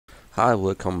Hi,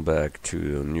 welcome back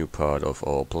to a new part of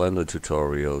our Blender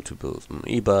tutorial to build an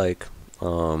e-bike.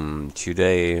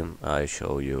 Today I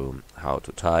show you how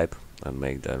to type and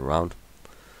make that round,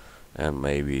 and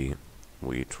maybe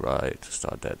we try to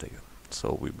start that again.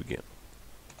 So we begin.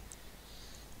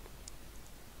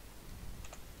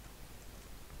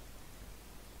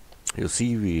 You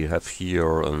see we have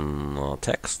here a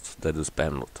text that is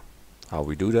bundled. How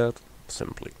we do that?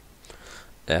 Simply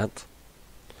add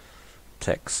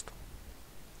text,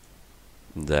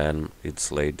 then it's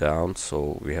laid down,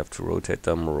 so we have to rotate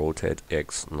them, rotate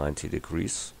X 90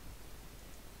 degrees.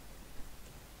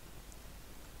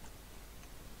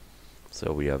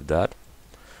 So we have that.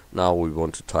 Now we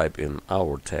want to type in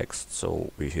our text,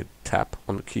 so we hit tab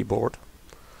on the keyboard,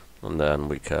 and then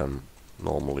we can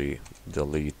normally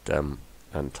delete them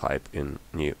and type in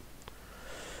new.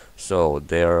 So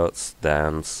there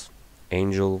stands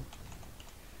Angel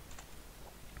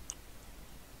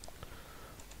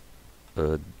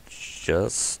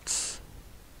just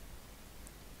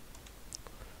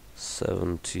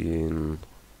 17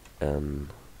 nm,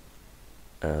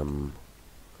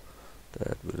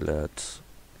 that will let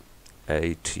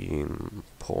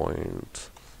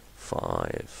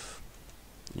 18.5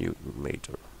 Newton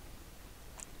meter.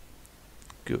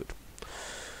 Good.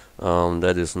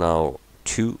 That is now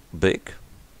too big,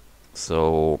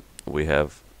 so we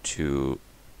have to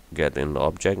get in the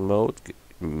object mode.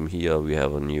 Here we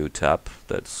have a new tab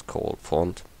that's called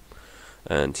font,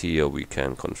 and here we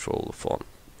can control the font.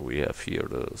 We have here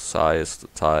the size, the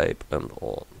type, and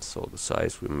all. So the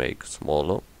size we make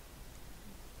smaller,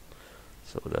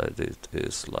 so that it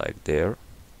is like there.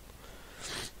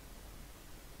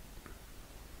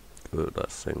 Good, I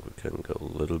think we can go a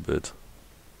little bit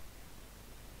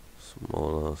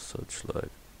smaller, such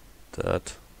like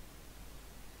that.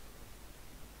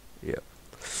 Yeah.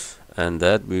 And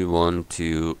that we want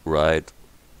to write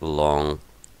along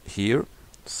here,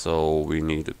 so we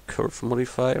need a curve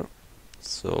modifier.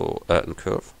 So add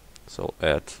curve, so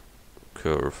add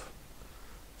curve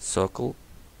circle,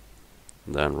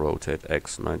 then rotate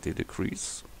X 90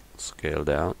 degrees, scale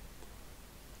down,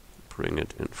 bring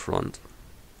it in front.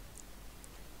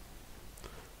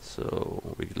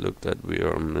 So we look that we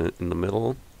are in the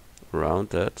middle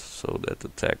around that, so that the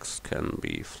text can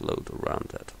be flowed around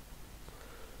that.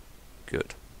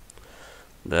 Good.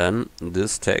 Then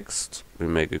this text, we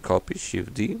make a copy,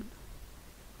 Shift D,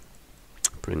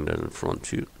 bring that in front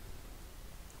too.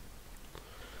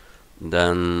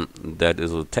 Then that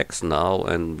is a text now,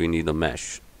 and we need a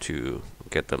mesh to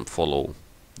get them follow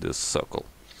this circle.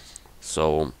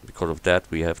 So because of that,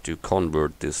 we have to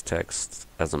convert this text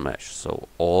as a mesh. So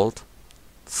Alt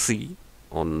C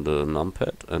on the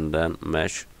numpad, and then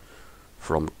mesh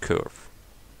from curve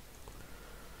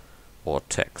or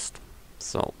text.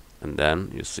 So, and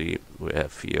then you see we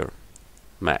have here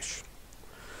mesh.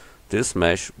 This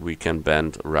mesh we can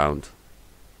bend around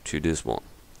to this one.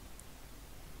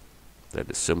 That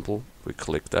is simple. We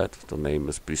click that. The name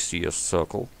is Bezier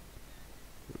circle.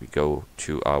 We go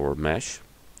to our mesh,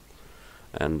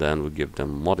 and then we give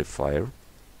them modifier,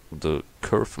 the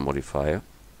curve modifier,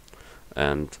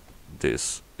 and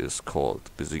this is called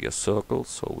Bezier circle.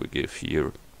 So we give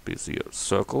here Bezier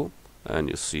circle, and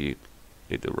you see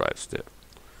it arrives there.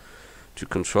 To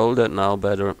control that now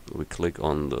better, we click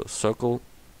on the circle,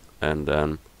 and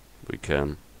then we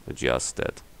can adjust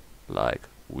that like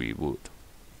we would.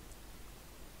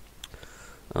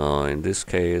 In this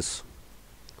case,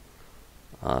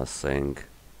 I think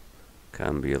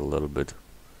can be a little bit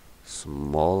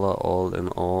smaller all in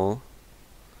all,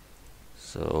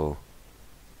 so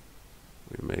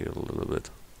we make it a little bit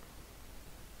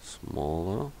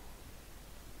smaller,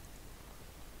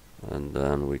 and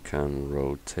then we can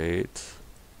rotate.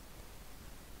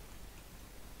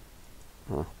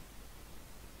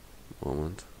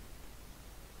 Moment.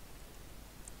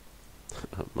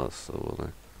 That must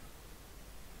have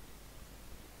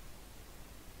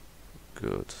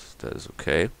good, that is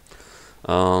okay.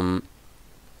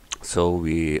 So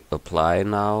we apply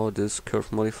now this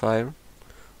curve modifier,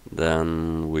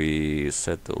 then we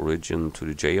set the origin to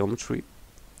the geometry,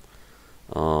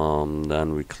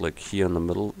 then we click here in the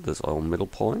middle, this is our middle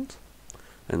point,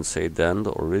 and say then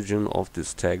the origin of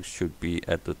this text should be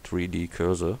at the 3D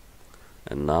cursor,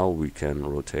 and now we can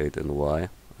rotate in Y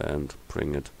and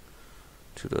bring it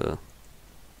to the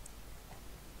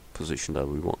position that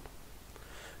we want.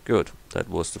 Good, that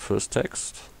was the first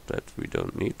text that we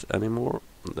don't need anymore,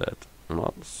 that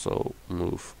not, so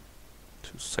move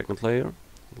to second layer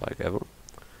like ever.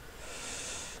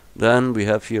 Then we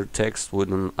have here text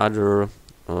with another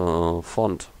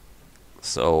font,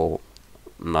 so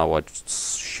now I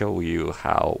show you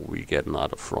how we get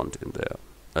another font in there.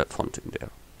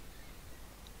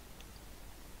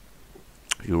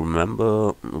 You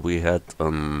remember we had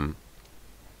a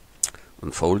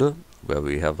folder where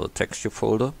we have a texture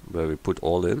folder where we put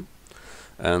all in,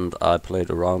 and I played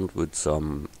around with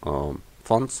some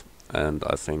fonts, and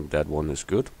I think that one is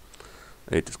good.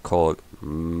 It is called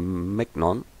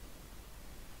Mignon,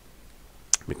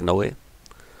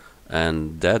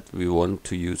 and that we want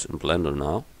to use in Blender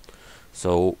now.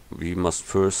 So we must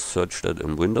first search that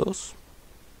in Windows.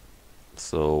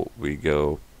 So we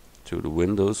go to the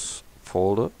Windows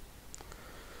folder,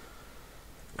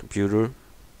 Computer,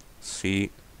 C,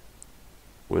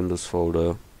 Windows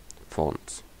folder,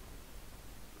 fonts.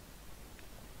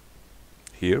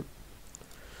 Here,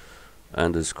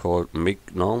 and it's called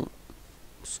Mignon.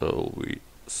 So we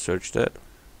search that.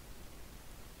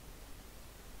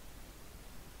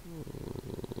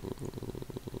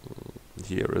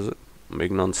 Here is it,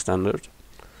 Mignon standard.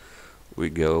 We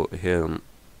go here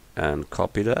and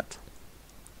copy that,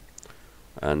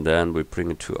 and then we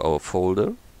bring it to our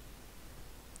folder.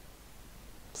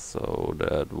 So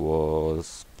that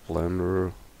was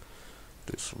Blender,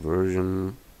 this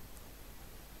version.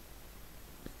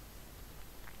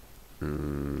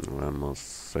 I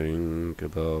must think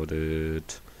about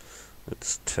it.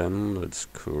 It's 10, that's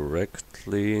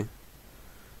correctly,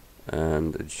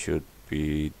 and it should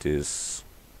be this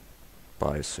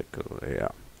bicycle. Yeah,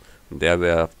 there we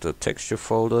have the texture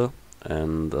folder,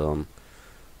 and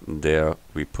there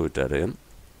we put that in.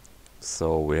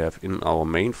 So we have in our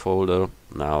main folder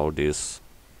now this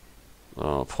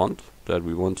font that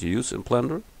we want to use in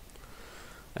Blender,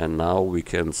 and now we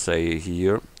can say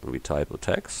here, we type a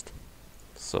text.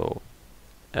 So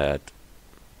add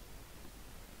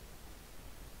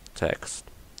text,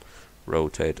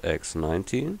 rotate X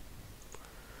 19,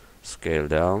 scale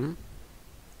down,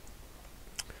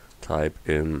 type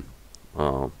in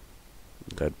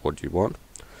that what you want.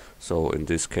 So in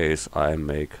this case I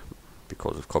make,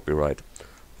 because of copyright,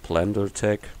 Blender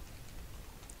tag.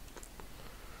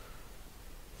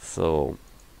 So,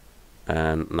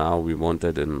 and now we want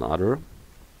it in another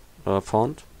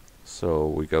font. So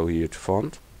we go here to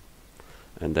font,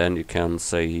 and then you can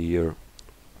say here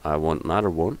I want another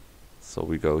one. So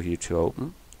we go here to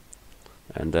open,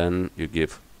 and then you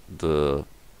give the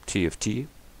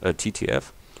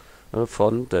TTF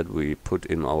font that we put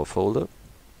in our folder,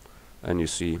 and you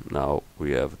see now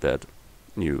we have that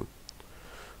new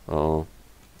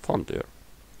font there,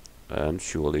 and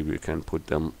surely we can put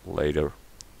them later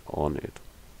on it.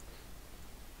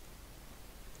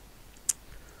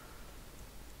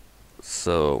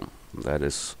 So that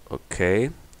is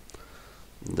okay.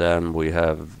 Then we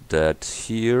have that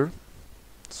here,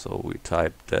 so we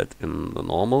type that in the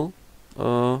normal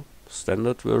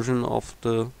standard version of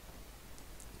the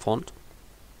font.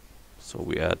 So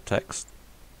we add text,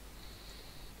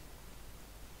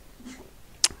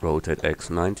 rotate X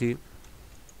 90,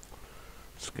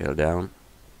 scale down,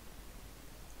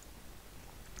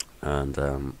 and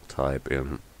then type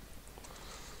in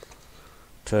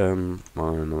 10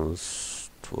 minus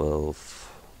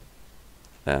 12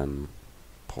 n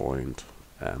point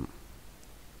m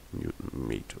Newton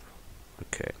meter.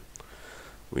 Okay,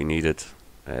 we need it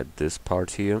at this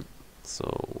part here,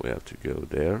 so we have to go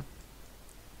there.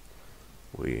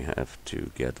 We have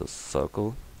to get a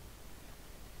circle.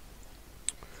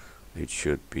 It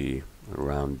should be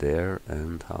around there,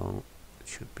 and how it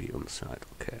should be on the side.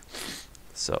 Okay,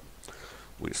 so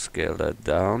we scale that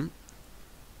down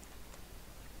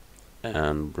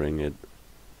and bring it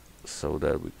so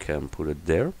that we can put it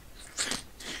there.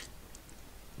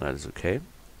 That is okay.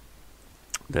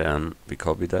 Then we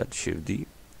copy that, Shift D.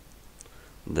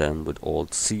 Then with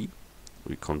Alt C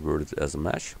we convert it as a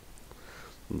mesh.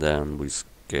 Then we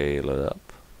scale it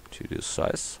up to this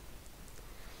size,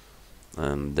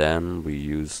 and then we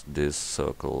use this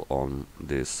circle on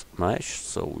this mesh.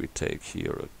 So we take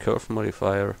here a curve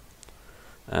modifier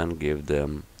and give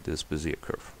them this Bezier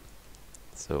curve.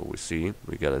 So we see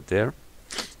we got it there,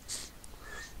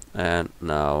 and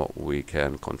now we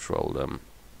can control them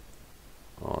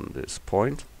on this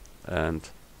point and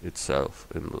itself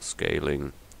in the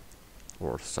scaling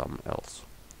or some else.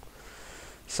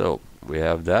 So we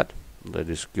have that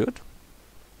is good.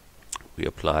 We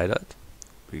apply that,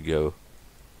 we go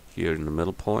here in the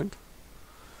middle point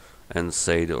and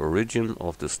say the origin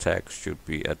of this text should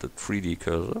be at the 3D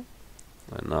cursor,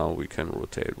 and now we can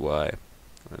rotate Y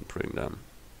and bring them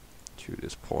to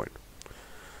this point.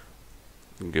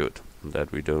 Good,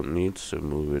 that we don't need, so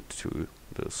move it to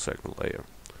the second layer.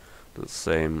 The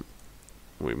same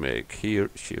we make here,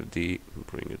 Shift D and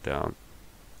bring it down.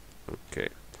 Okay.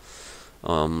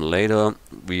 Later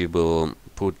we will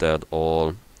put that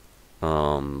all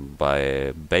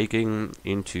by baking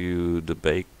into the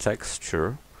baked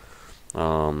texture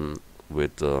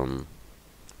with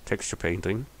texture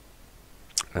painting,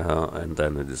 and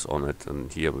then it is on it,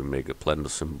 and here we make a blender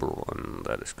symbol, and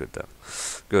that is good then.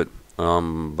 Good.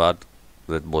 But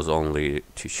that was only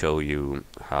to show you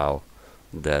how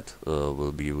that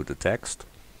will be with the text.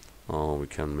 We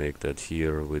can make that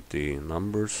here with the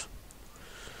numbers.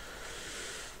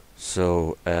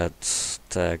 So add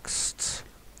text,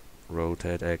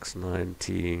 rotate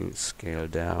x90, scale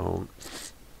down,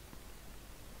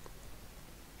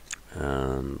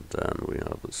 and then we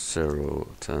have a 0,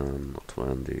 10,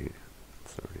 20,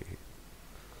 30,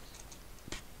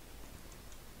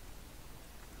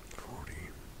 40,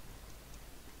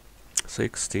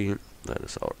 60. That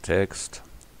is our text.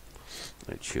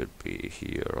 It should be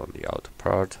here on the outer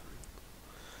part.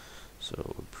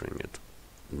 So we bring it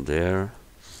there.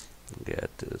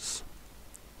 Get this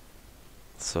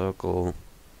circle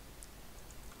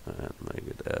and make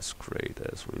it as great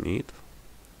as we need.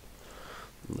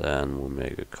 Then we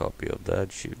make a copy of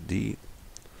that. Shift D,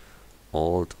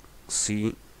 Alt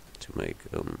C to make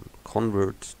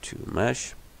convert to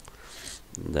mesh.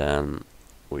 Then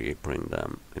we bring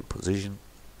them in position,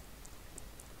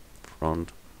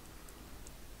 front,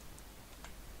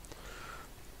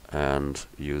 and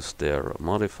use their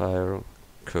modifier,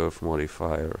 curve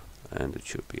modifier, and it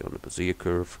should be on the Bezier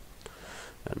curve.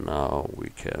 And now we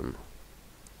can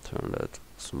turn that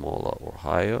smaller or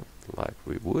higher like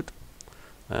we would,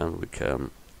 and we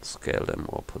can scale them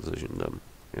or position them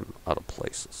in other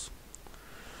places.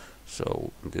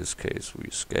 So in this case we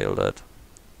scale that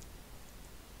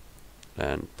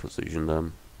and position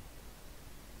them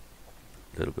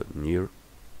a little bit near,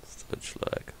 such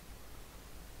like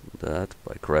that,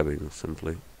 by grabbing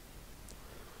simply.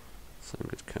 I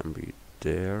think it can be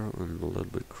there and a little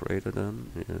bit greater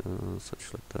than, yeah,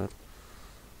 such like that.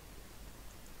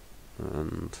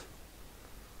 And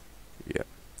yeah,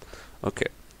 okay,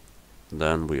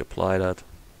 then we apply that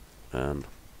and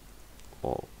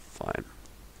all fine.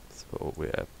 So we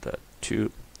have that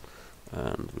too,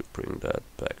 and we bring that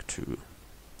back to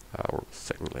our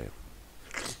second layer.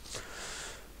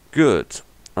 Good.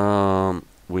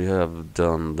 We have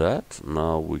done that.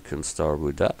 Now we can start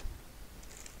with that.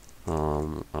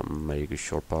 I'll make a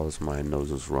short pause, my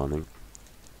nose is running.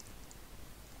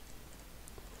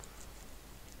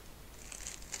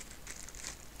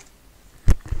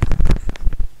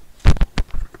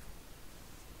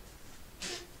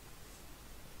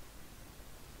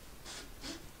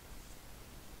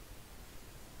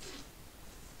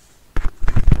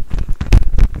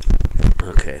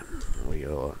 Okay, we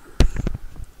are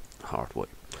halfway.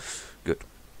 Good.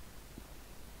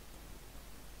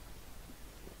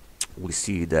 We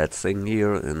see that thing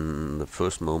here, in the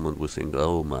first moment we think,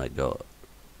 oh my god,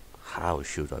 how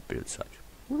should I build such?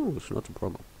 Oh, it's not a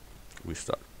problem. We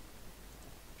start.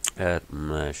 Add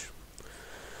mesh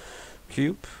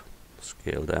cube,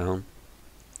 scale down,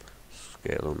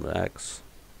 scale on the X,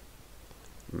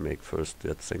 make first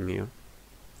that thing here,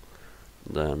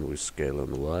 then we scale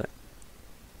on the Y.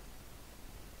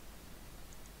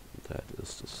 That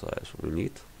is the size we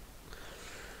need.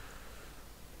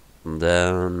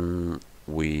 Then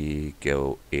we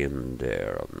go in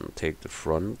there and take the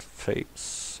front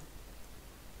face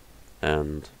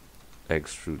and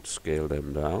extrude scale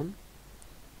them down,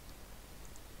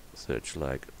 such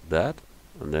like that.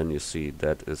 And then you see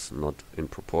that is not in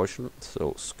proportion,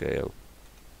 so scale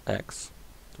X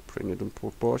to bring it in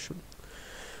proportion.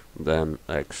 Then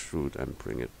extrude and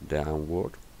bring it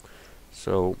downward.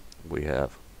 So we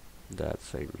have that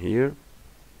thing here,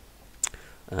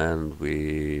 and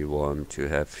we want to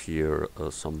have here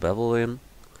some bevel in,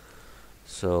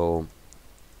 so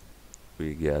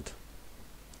we get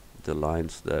the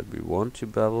lines that we want to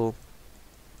bevel.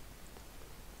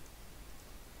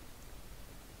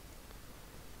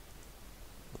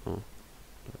 Oh,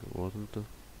 that wasn't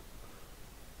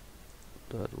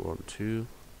that one too,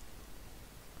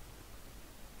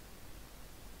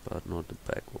 but not the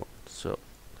back one. So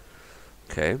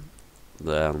okay,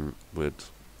 then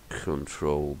with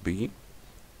Control B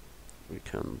we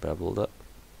can bevel that.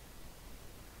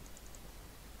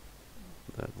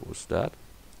 That was that.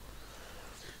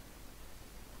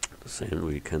 The same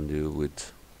we can do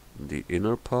with the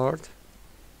inner part.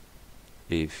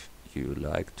 If you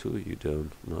like to, you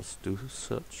don't must do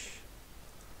such.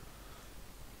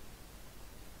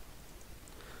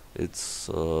 It's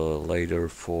later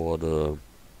for the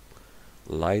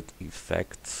light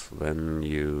effects when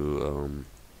you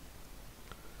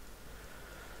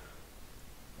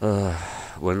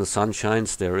when the sun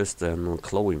shines, there is then a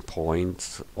glowing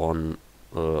point on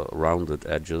rounded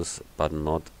edges, but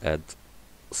not at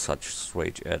such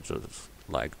straight edges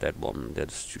like that one.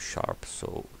 That is too sharp.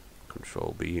 So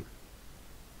Control B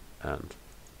and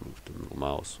move the middle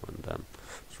mouse and then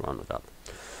round it up.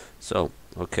 So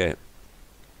okay,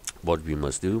 what we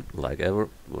must do, like ever,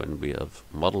 when we have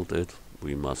modeled it,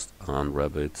 we must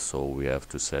unwrap it. So we have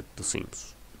to set the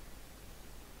seams.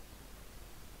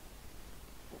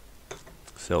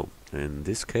 So in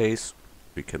this case,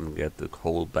 we can get the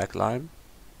whole backline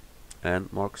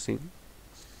and mark seam.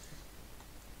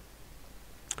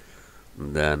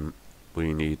 Then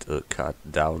we need a cut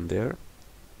down there.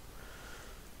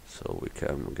 So we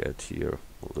can get here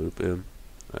a loop in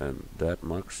and that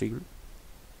mark seam.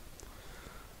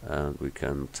 And we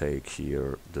can take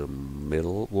here the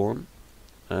middle one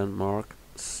and mark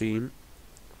seam.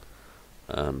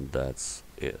 And that's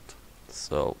it.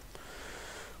 So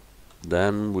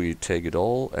then we take it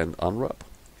all and unwrap.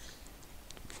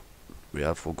 We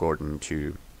have forgotten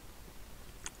to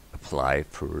apply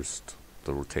first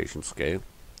the rotation scale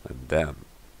and then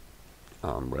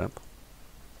unwrap.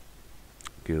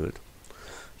 Good.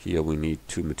 Here we need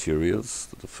two materials.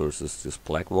 The first is this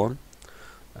black one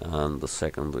and the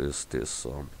second is this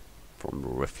from the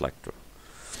reflector.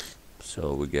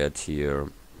 So we get here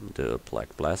the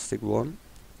black plastic one,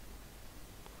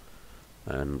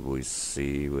 and we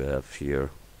see we have here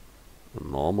a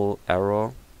normal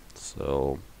error,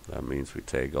 so that means we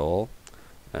take all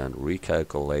and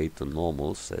recalculate the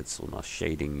normals. That's on a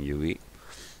shading UV,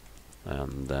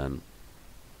 and then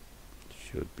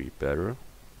should be better.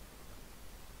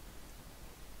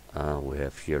 We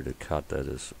have here the cut, that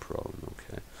is the problem.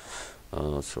 Okay,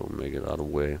 so make it other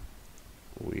way.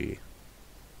 We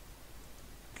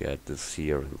get this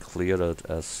here and clear that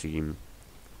as seam,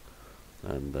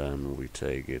 and then we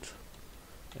take it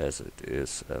as it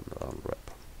is and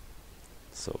unwrap.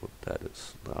 So that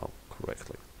is now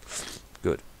correctly.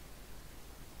 Good.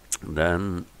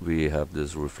 Then we have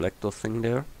this reflector thing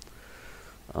there.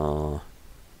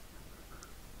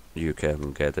 You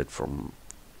can get it from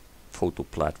photo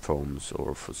platforms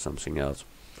or for something else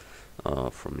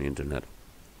from the internet,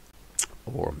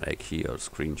 or make here a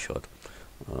screenshot.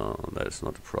 That is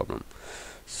not a problem.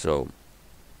 So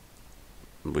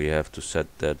we have to set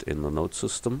that in the node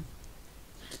system.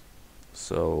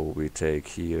 So we take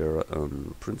here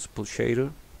principal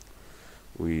shader,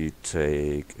 we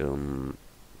take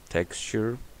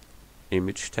texture,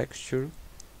 image texture.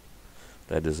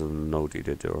 That is a node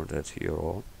editor. That's here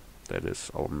all. That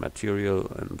is our material,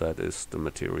 and that is the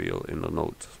material in the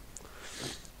node.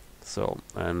 So,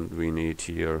 and we need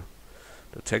here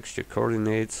the texture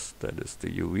coordinates. That is the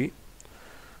UV,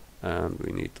 and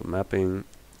we need the mapping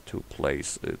to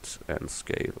place it and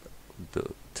scale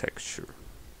the texture.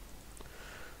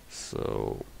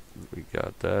 So we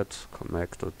got that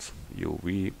connected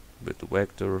UV with the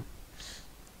vector.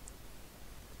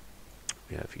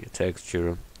 We have here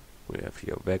texture. We have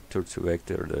here vector to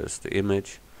vector. There's the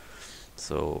image.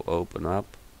 So open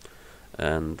up,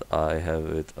 and I have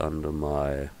it under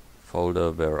my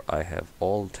folder where I have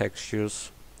all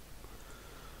textures,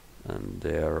 and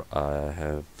there I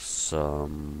have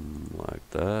some like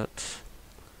that,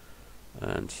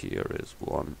 and here is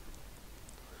one,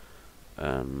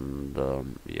 and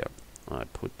yeah, I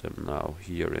put them now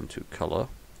here into color,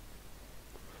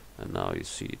 and now you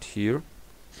see it here.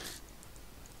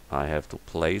 I have to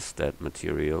place that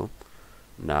material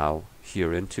now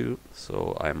here into,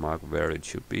 so I mark where it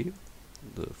should be,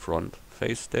 the front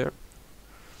face there,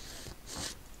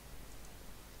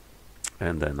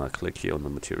 and then I click here on the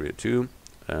material 2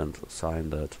 and assign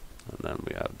that, and then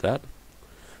we have that.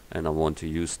 And I want to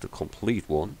use the complete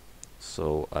one,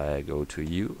 so I go to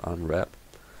U, unwrap,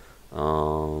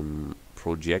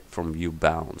 project from view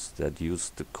bounds, that use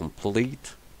the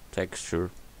complete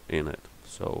texture in it.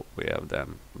 So we have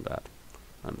then that,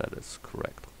 and that is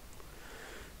correct.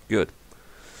 Good.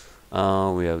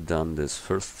 We have done this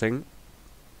first thing.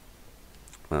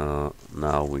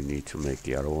 Now we need to make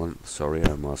the other one. Sorry,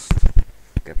 I must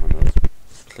get my nose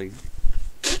clean.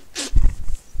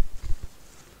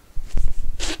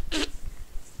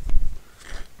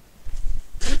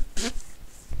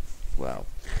 Wow,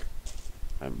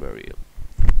 I'm very ill.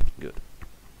 Good.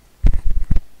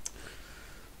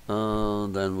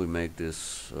 Then we make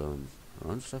this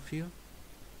round stuff here.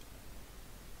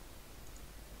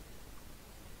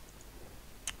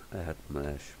 Add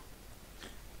mesh,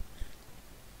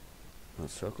 a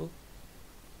circle,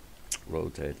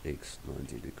 rotate X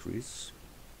 90 degrees,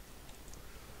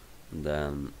 and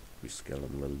then we scale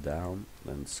them a little down,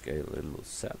 then scale a little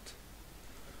set,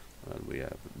 and we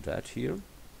have that here,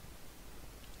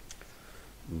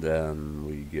 Then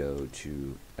we go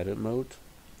to edit mode,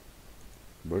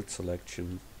 word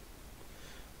selection,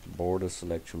 border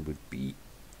selection with B,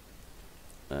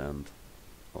 and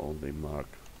only mark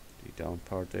the down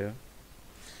part there,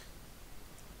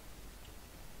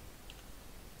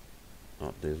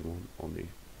 not this one, only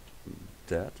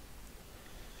that,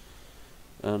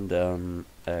 and then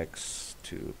X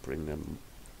to bring them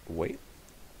away,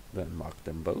 then mark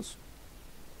them both,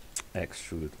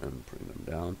 extrude and bring them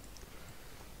down.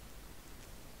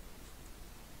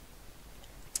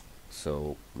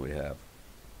 So we have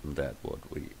that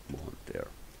what we want there.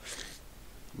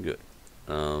 Good.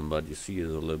 But you see it's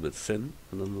a little bit thin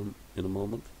in a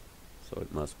moment, so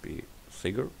it must be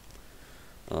thicker.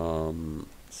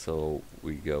 So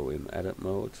we go in edit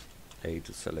mode, A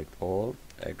to select all,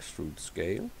 extrude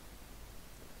scale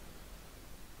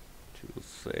to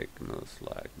thickness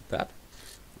like that,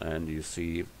 and you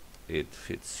see it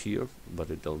fits here, but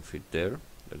it don't fit there.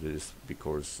 That is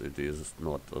because it is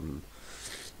not an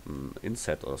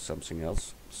inset or something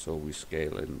else. So we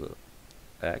scale in the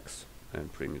X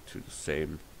and bring it to the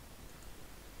same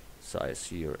size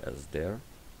here as there,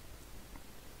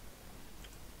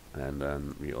 and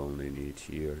then we only need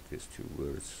here these two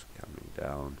words coming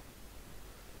down,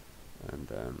 and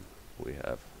then we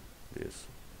have this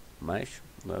mesh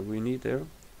that we need there.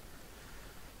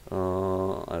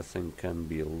 I think can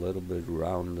be a little bit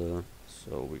rounder,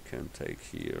 so we can take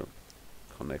here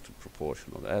connected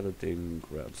proportional editing,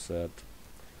 grab that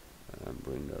and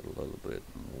bring that a little bit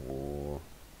more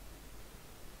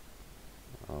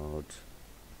out,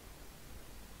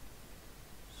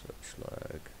 such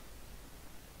like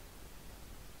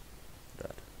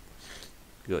that.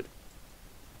 Good.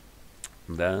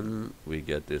 Then we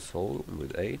get this hole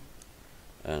with A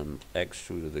and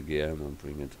extrude it again and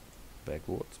bring it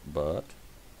backwards, but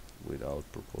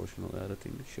without proportional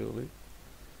editing, surely.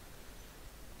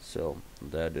 So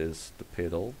that is the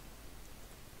pedal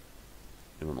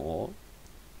in all.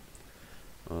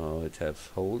 It has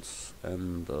holes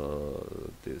and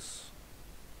this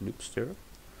noops there.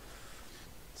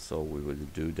 So we will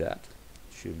do that.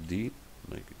 Shift D,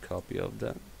 make a copy of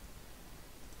that.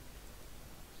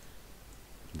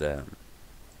 Then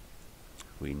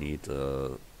we need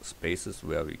spaces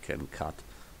where we can cut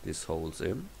these holes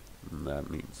in. And that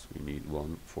means we need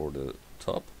one for the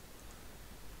top,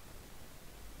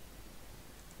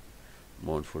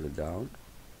 one for the down,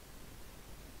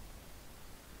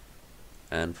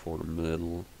 and for the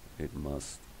middle it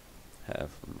must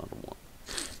have another one.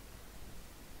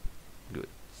 Good.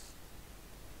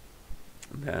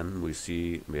 Then we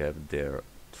see we have there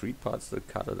 3 parts that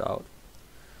cut it out.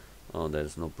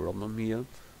 There's no problem here,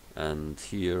 and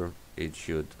here it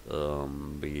should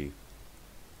be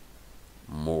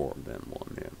more than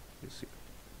one here, you see.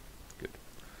 Good.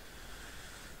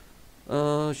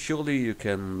 Surely you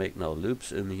can make now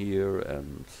loops in here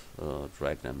and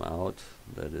drag them out.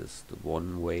 That is the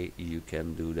one way you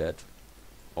can do that.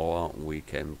 Or we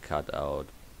can cut out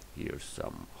here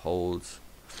some holes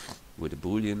with a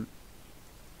boolean.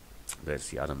 That's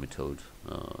the other method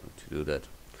to do that.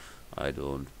 I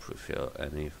don't prefer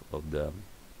any of them,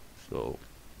 so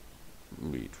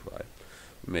we try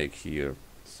make here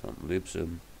some loops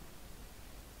in,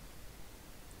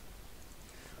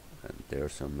 and there are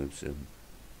some loops in.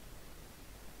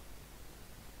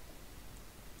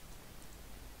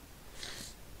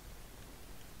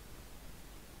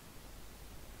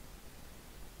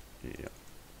 Yeah.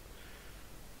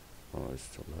 Oh, it's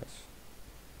too less.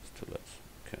 It's too less.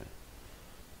 Okay.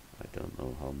 I don't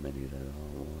know how many there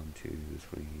are. 1, 2,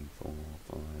 3, 4,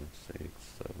 5, 6,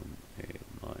 7, 8,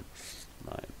 9.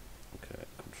 9. Okay,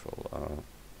 Control R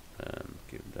and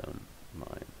give them 9.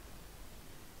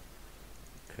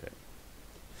 Okay.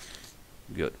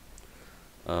 Good.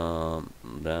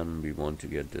 Then we want to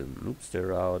get the noops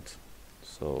there out,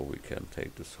 so we can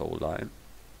take this whole line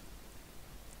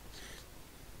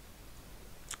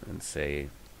and say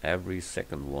every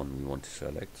second one we want to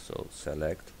select. So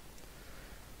select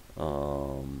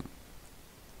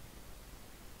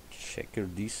checker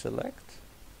deselect,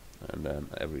 and then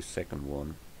every second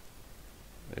one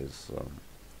is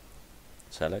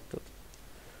selected,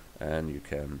 and you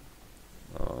can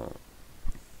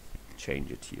change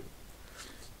it here.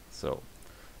 So,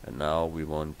 and now we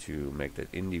want to make that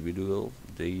individual.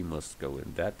 D must go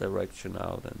in that direction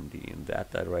out and D in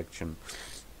that direction.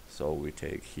 So we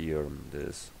take here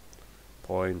this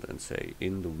point and say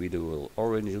individual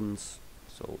origins.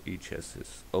 So each has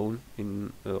his own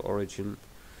origin,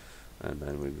 and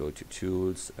then we go to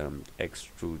tools and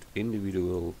extrude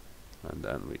individual, and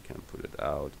then we can put it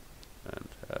out and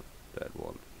have that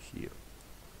one here.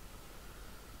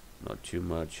 Not too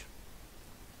much,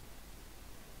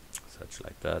 such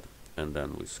like that, and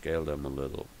then we scale them a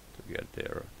little to get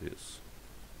there this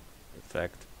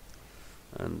effect,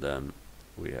 and then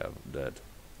we have that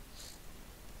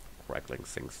crackling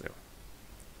things there.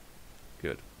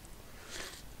 Good.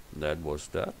 That was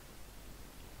that.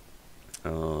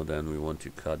 Then we want to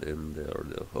cut in there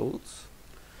the holes.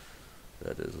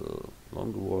 That is a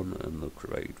longer one and a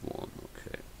great one.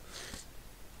 Okay.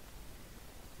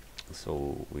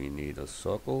 So we need a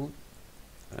circle,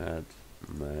 add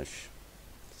mesh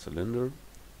cylinder,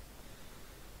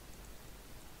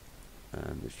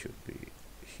 and it should be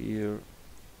here,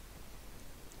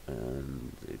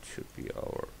 and it should be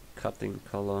our cutting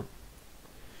color.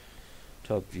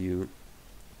 Top view,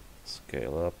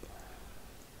 scale up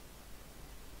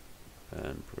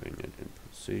and bring it in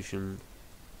position.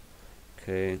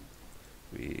 Okay,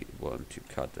 we want to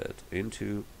cut that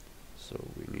into, so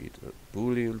we need a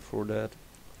boolean for that.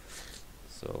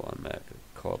 So I make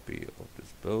a copy of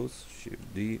this both,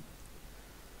 Shift D,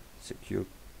 secure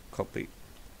copy.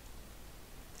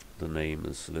 The name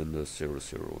is cylinder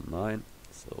 009,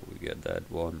 so we get that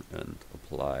one and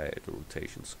apply the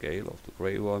rotation scale of the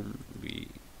gray one. We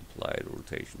apply the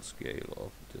rotation scale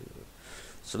of the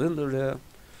cylinder there,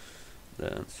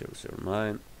 then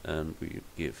 009, and we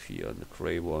give here on the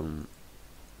gray one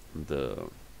the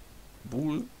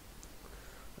bool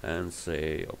and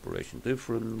say operation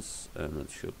difference, and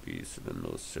it should be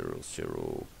cylinder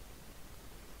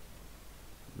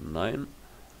 009,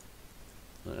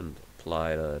 and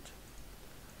apply that,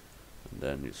 and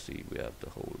then you see we have the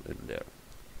hole in there.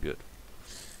 Good.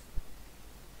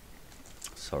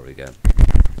 Sorry again.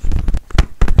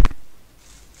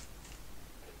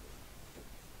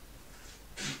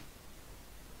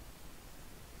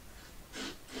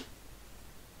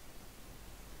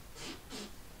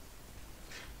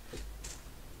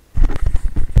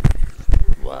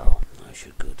 Wow, I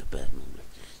should go to bed.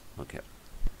 Okay,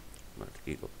 but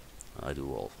eagle, I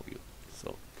do all for you.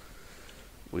 So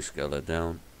we scale it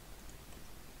down,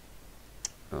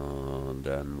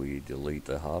 then we delete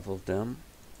the half of them.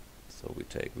 So we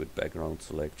take with background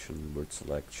selection, word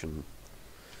selection,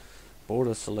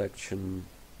 border selection,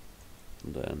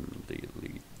 then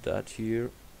delete that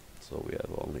here, so we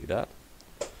have only that.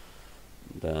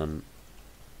 Then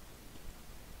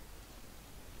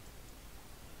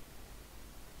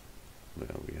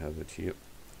there we have it here.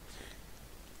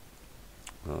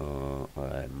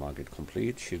 I mark it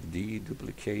complete, Shift D,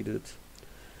 duplicate it,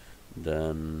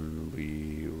 then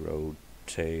we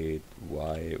rotate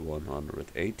Y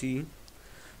 180,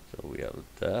 so we have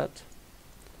that.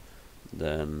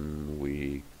 Then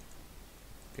we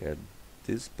get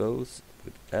this both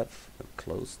with F and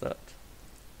close that.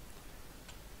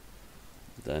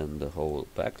 Then the whole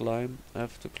back line,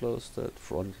 F to close that,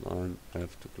 front line,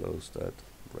 F to close that,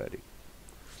 ready.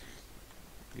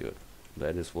 Good.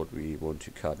 That is what we want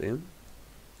to cut in.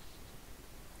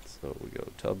 So we go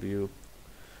top view,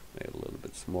 make it a little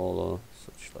bit smaller,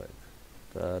 such like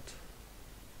that.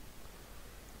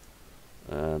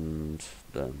 And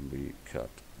then we cut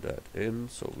that in,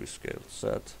 so we scale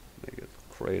set, make it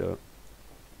crater.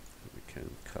 We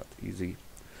can cut easy.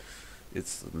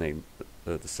 It's the name,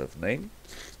 the self name,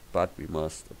 but we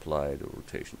must apply the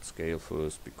rotation scale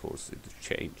first because it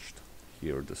changed.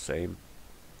 Here the same.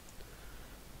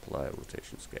 Apply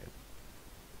rotation scale.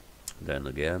 Then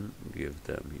again, give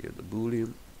them here the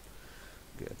boolean,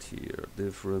 get here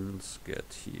difference,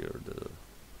 get here the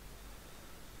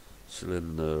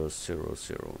cylinder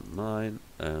 009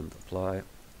 and apply,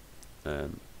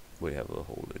 and we have a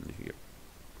hole in here.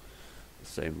 The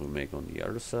same we make on the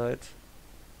other side,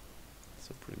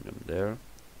 so bring them there.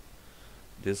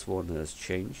 This one has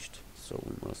changed, so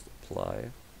we must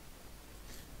apply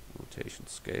rotation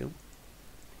scale.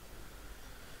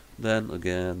 Then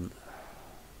again,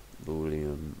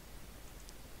 boolean,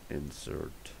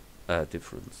 insert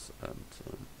difference, and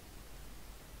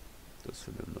the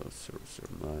cylinder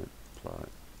 009, apply.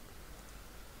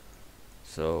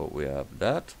 So we have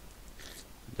that.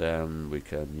 Then we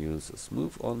can use a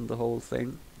smooth on the whole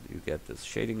thing. You get this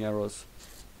shading errors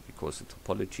because the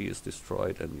topology is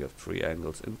destroyed and you have 3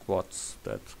 angles in quads.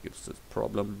 That gives this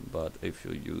problem, but if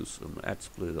you use an edge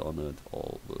split on it,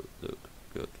 all will look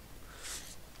good.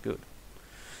 Good.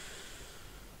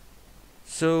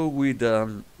 So we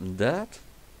done that,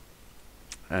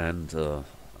 and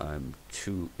I'm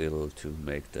too ill to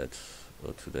make that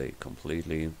today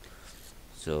completely,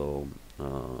 so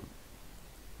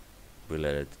we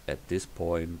let it at this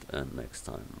point, and next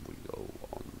time we go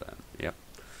on then. Yeah,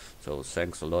 so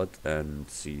thanks a lot and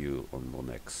see you on the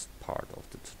next part of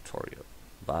the tutorial.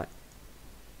 Bye.